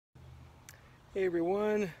Hey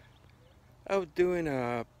everyone, out doing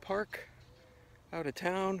a park out of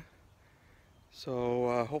town,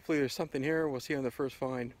 so hopefully there's something here. We'll see on the first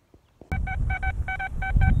find.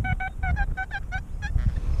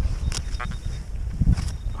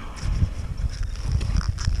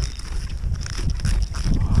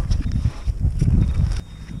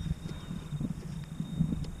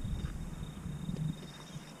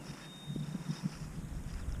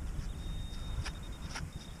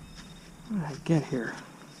 How did I get here?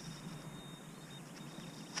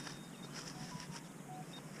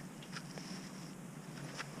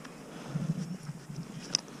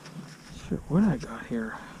 Shit, what I got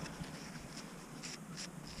here?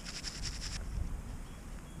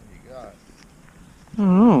 What do you got? I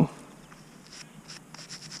don't know.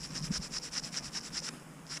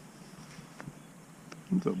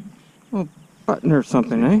 It's a A button or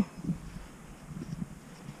something, eh?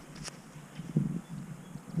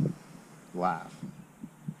 laugh.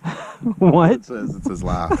 What? It says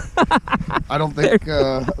laugh. I don't think it's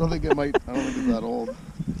that old.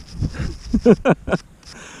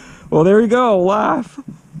 Well, there you go. Laugh.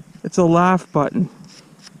 It's a laugh button.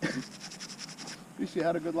 At least you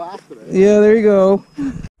had a good laugh today. Yeah, there you go.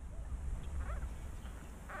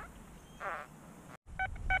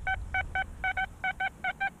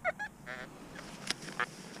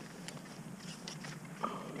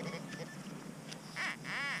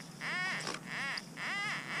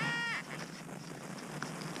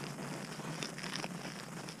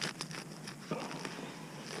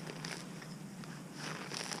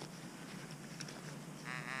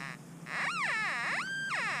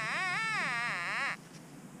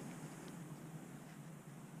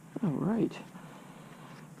 All right.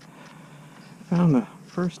 Found the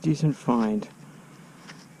first decent find.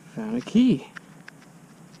 Found a key.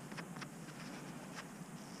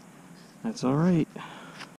 That's all right.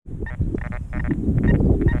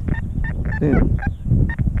 Dude, I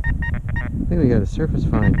think we got a surface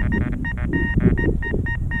find.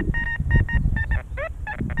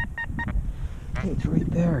 Hey, it's right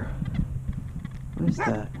there. What is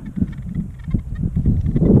that?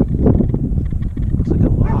 Looks like a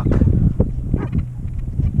lock. Look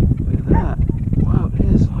at that. Wow, it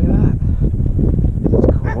is. Look at that. That's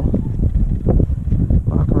cool.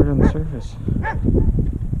 Lock right on the surface.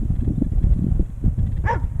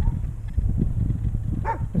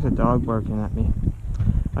 There's a dog barking at me.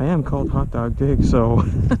 I am called HOTDAWG, so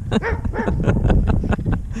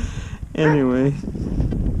anyway,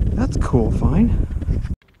 that's cool. Fine.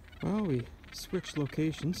 Well, we switched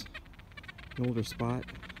locations. An older spot,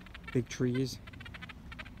 big trees.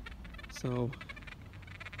 So,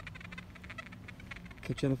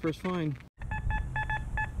 catch you on the first find.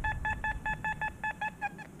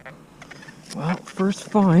 Well, first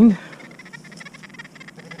find.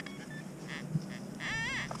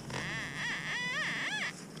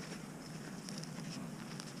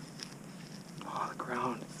 Oh, the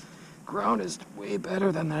ground is way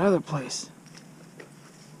better than that other place.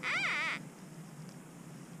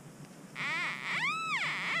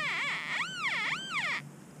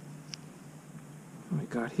 What do we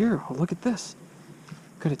got here? Oh, look at this.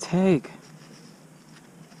 Got a tag.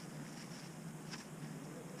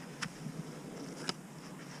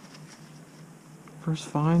 First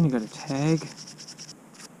find, you got a tag.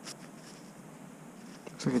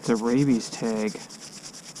 Looks like it's a rabies tag.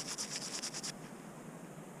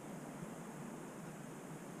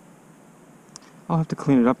 I'll have to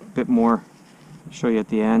clean it up a bit more. Show you at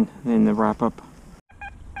the end, then the wrap up.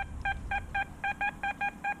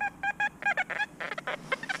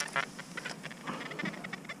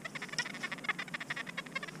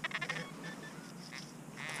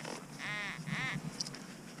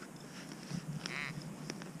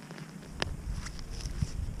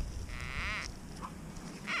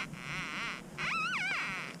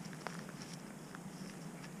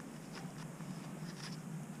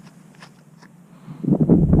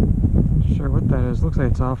 What that is, looks like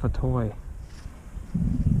it's off a toy.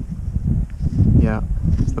 Yeah,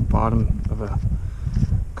 it's the bottom of a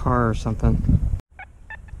car or something.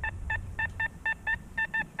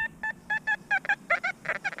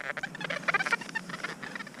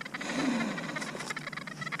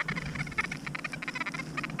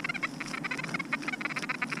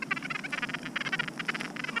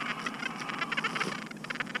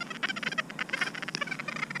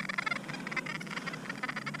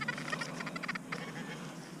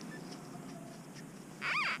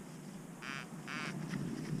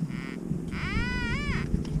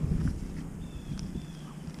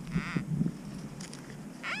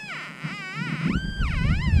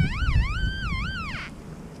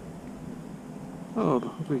 Oh,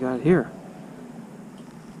 what we got here?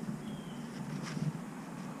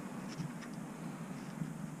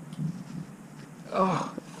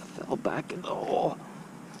 Oh, fell back in the hole.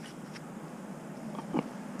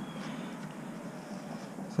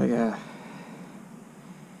 It's like a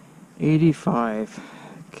 85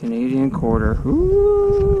 Canadian quarter.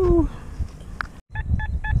 Ooh.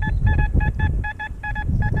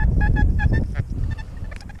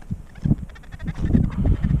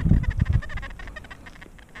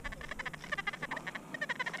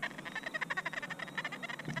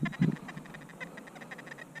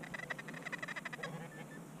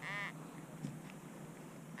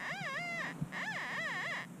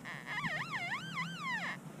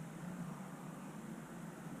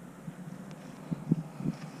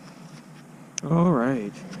 All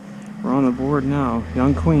right, we're on the board now.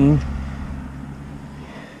 Young queen.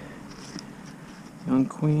 Young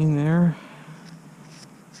queen there.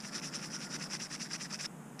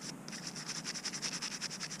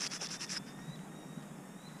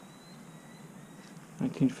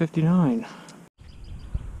 $19.59.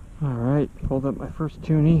 All right, pulled up my first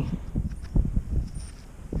toonie.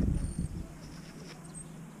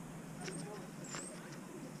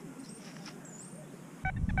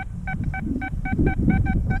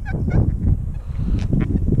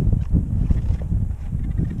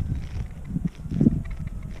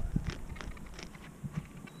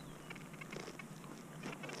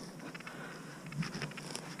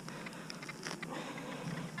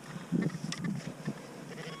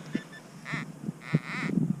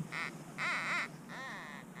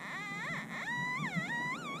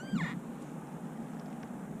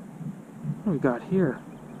 What do we got here?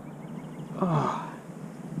 Oh,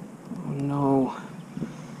 oh no.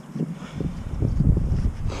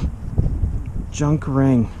 Junk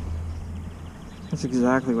ring. That's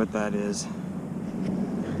exactly what that is.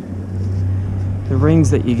 The rings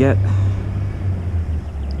that you get.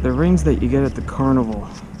 The rings that you get at the carnival.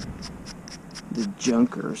 The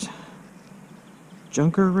junkers.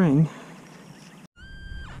 Junker ring.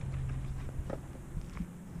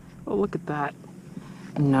 Oh, look at that.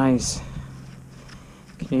 Nice.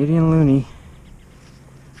 Canadian loonie.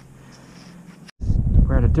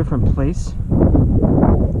 We're at a different place.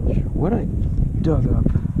 What I dug up.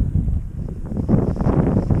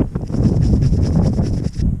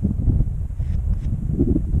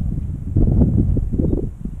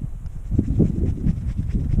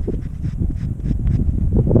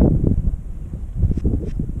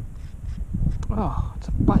 Oh, it's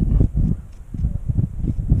a button.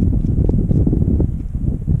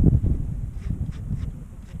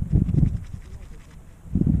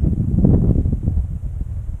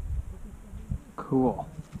 Cool.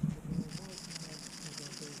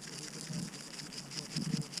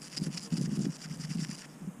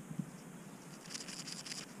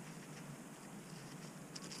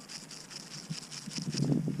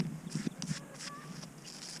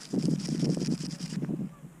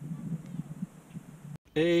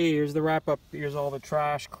 Hey, here's the wrap up. Here's all the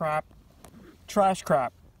trash crap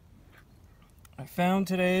I found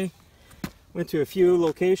today. Went to a few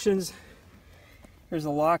locations. Here's a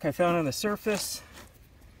lock I found on the surface.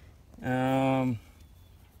 Found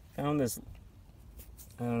this,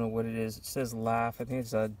 I don't know what it is. It says laugh. I think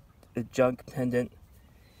it's a junk pendant.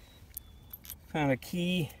 Found a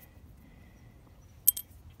key.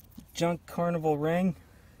 Junk carnival ring.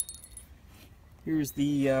 Here's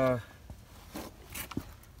the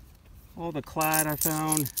all the clad I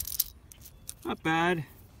found. Not bad.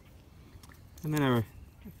 And then I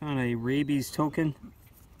found a rabies token.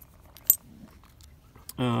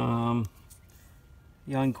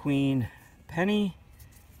 Young queen penny.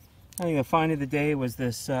 I think the find of the day was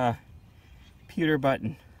this pewter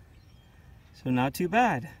button. So not too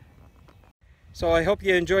bad. So I hope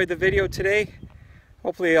you enjoyed the video today.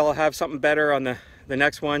 Hopefully I'll have something better on the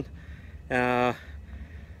next one. But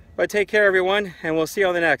take care everyone, and we'll see you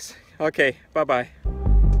on the next. Okay, bye-bye.